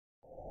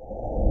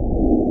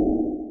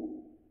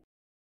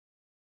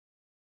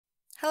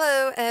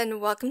Hello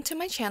and welcome to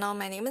my channel.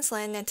 My name is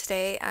Lynn and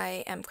today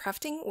I am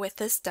crafting with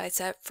this die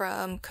set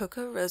from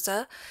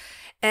Kokorosa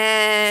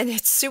and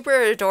it's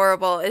super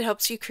adorable. It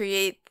helps you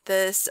create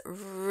this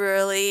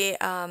really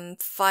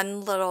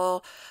fun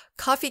little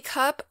coffee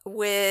cup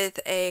with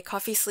a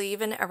coffee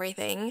sleeve and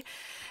everything.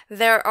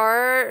 There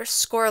are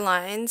score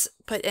lines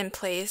put in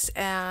place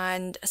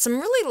and some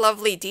really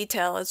lovely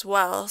detail as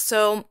well.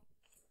 So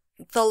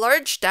the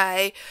large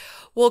die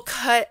will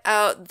cut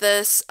out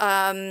this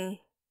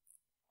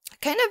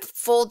kind of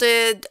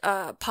folded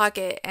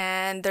pocket,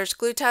 and there's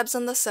glue tabs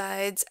on the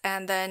sides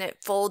and then it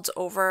folds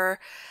over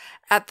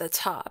at the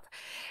top.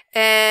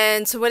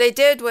 And so what I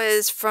did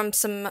was, from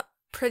some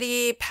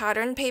pretty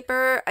pattern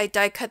paper, I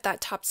die cut that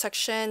top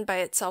section by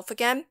itself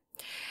again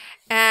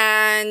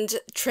and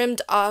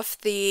trimmed off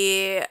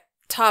the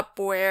top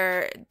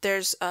where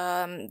there's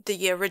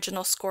the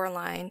original score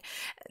line.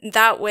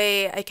 That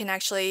way I can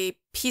actually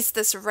piece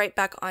this right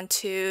back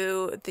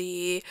onto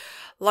the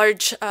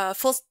large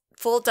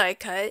full die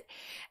cut,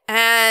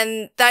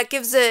 and that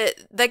gives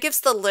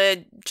the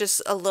lid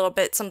just a little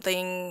bit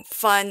something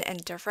fun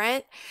and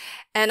different.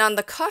 And on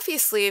the coffee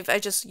sleeve, I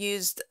just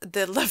used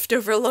the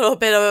leftover little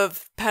bit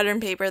of pattern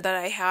paper that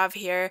I have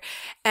here,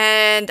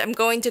 and I'm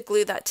going to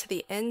glue that to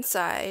the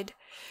inside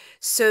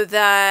so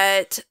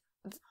that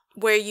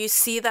where you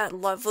see that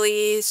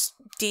lovely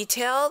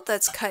detail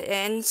that's cut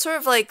in, sort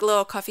of like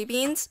little coffee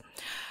beans,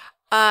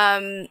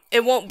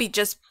 it won't be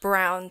just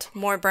browned,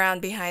 more brown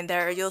behind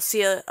there. You'll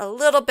see a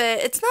little bit,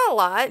 it's not a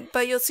lot,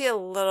 but you'll see a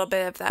little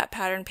bit of that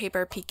pattern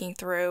paper peeking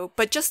through,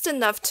 but just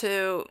enough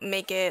to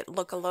make it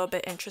look a little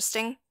bit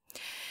interesting.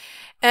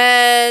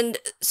 And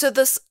so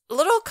this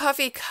little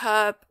coffee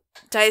cup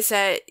die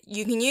set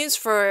you can use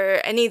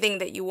for anything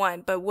that you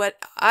want, but what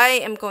I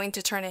am going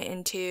to turn it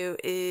into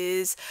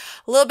is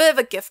a little bit of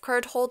a gift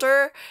card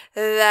holder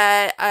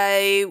that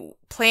I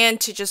plan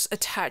to just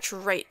attach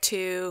right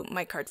to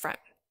my card front.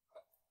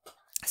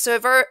 So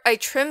I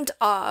trimmed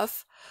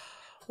off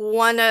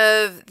one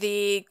of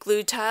the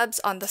glue tabs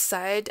on the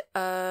side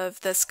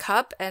of this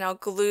cup, and I'll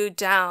glue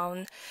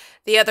down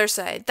the other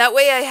side. That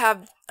way I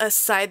have a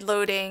side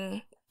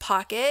loading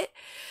pocket,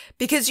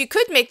 because you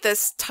could make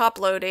this top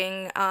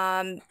loading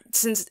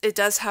since it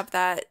does have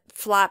that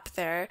flap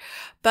there,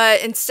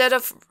 but instead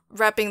of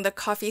wrapping the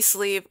coffee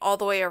sleeve all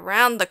the way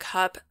around the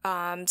cup,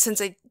 since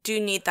I do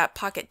need that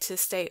pocket to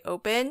stay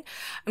open,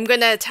 I'm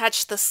going to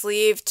attach the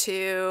sleeve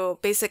to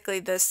basically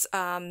this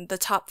the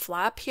top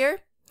flap here,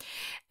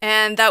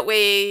 and that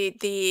way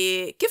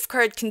the gift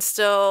card can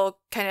still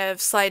kind of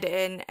slide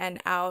in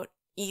and out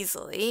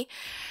easily.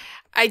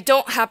 I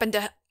don't happen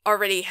to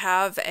already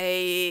have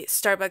a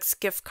Starbucks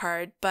gift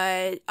card,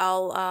 but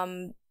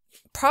I'll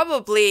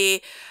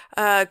probably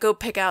go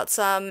pick out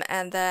some,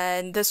 and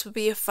then this would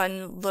be a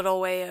fun little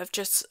way of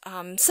just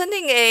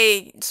sending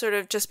a sort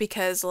of just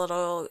because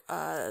little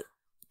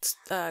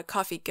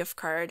coffee gift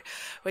card,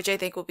 which I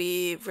think will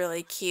be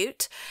really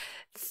cute.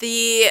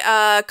 The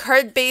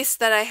card base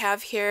that I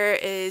have here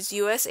is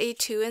US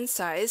A2 in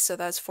size, so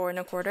that's 4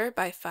 1/4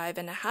 by 5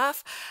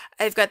 1/2.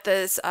 I've got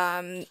this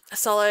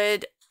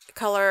solid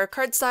color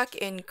cardstock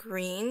in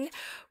green,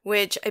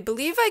 which I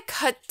believe I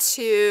cut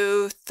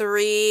to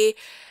 3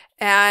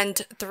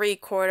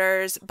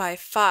 3/4 by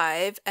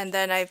 5, and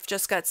then I've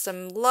just got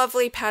some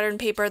lovely pattern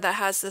paper that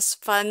has this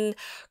fun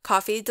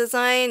coffee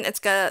design. It's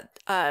got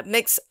a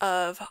mix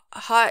of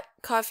hot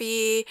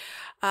coffee,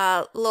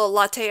 little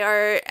latte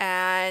art,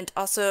 and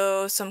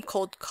also some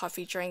cold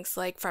coffee drinks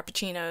like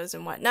frappuccinos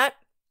and whatnot.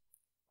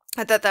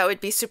 I thought that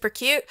would be super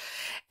cute.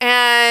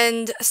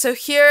 And so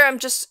here I'm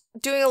just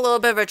doing a little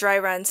bit of a dry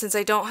run since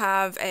I don't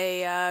have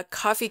a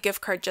coffee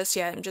gift card just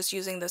yet. I'm just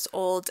using this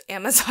old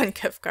Amazon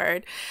gift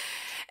card.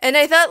 And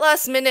I thought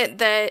last minute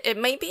that it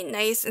might be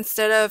nice,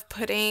 instead of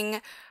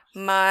putting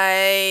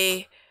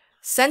my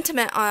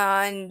sentiment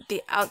on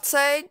the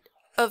outside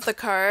of the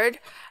card,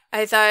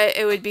 I thought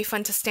it would be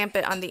fun to stamp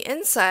it on the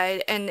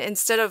inside. And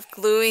instead of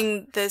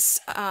gluing this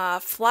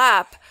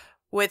flap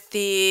with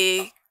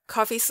the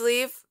coffee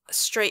sleeve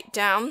straight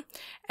down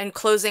and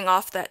closing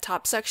off that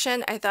top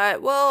section, I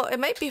thought, well, it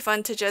might be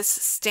fun to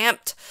just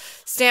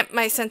stamp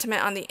my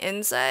sentiment on the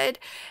inside.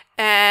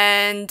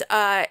 And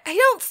I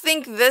don't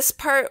think this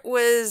part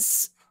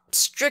was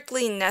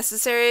strictly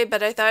necessary,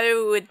 but I thought it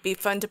would be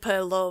fun to put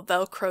a little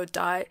Velcro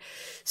dot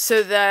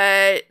so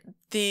that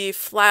the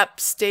flap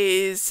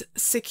stays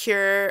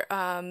secure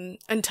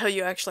until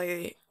you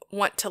actually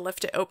want to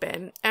lift it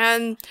open.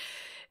 And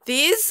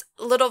these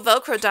little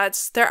Velcro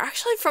dots, they're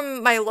actually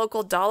from my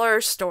local dollar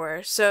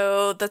store.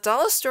 So the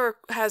dollar store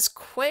has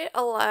quite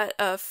a lot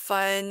of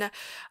fun,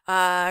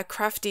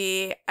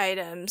 crafty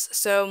items.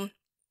 So,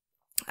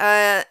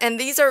 and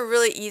these are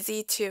really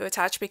easy to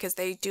attach because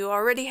they do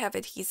already have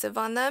adhesive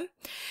on them.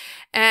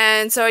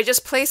 And so I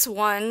just place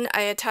one,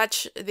 I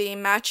attach the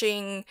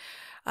matching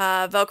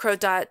Velcro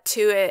dot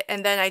to it,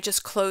 and then I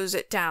just close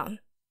it down.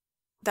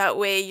 That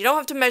way you don't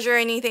have to measure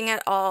anything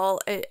at all.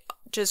 It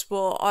just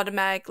will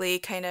automatically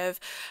kind of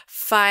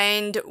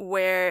find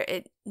where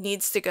it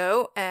needs to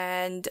go,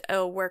 and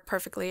it'll work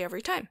perfectly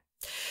every time.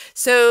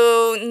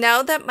 So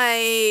now that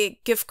my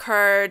gift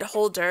card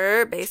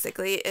holder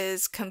basically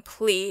is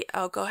complete,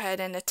 I'll go ahead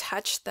and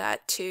attach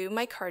that to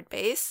my card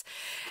base.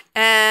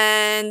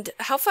 And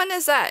how fun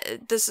is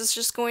that? This is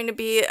just going to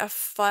be a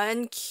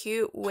fun,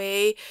 cute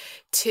way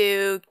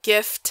to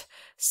gift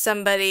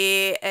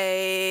somebody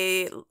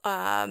a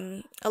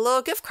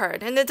little gift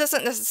card. And it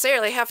doesn't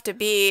necessarily have to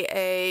be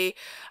a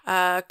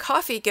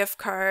coffee gift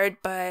card,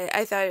 but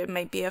I thought it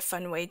might be a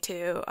fun way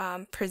to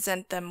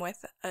present them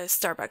with a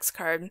Starbucks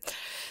card.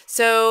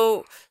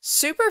 So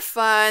super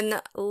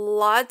fun,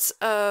 lots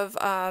of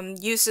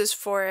uses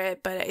for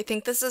it, but I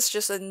think this is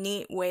just a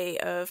neat way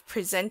of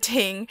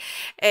presenting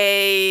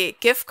a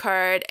gift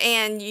card,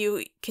 and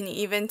you can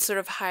even sort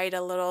of hide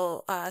a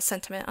little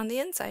sentiment on the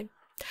inside.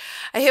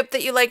 I hope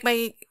that you liked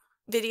my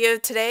video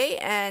today,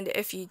 and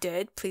if you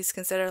did, please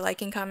consider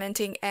liking,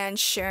 commenting, and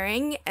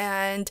sharing.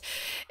 And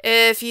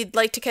if you'd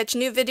like to catch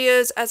new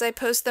videos as I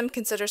post them,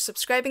 consider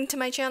subscribing to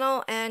my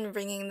channel and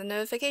ringing the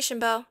notification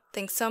bell.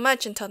 Thanks so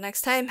much. Until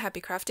next time, happy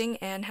crafting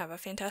and have a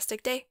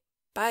fantastic day.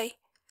 Bye.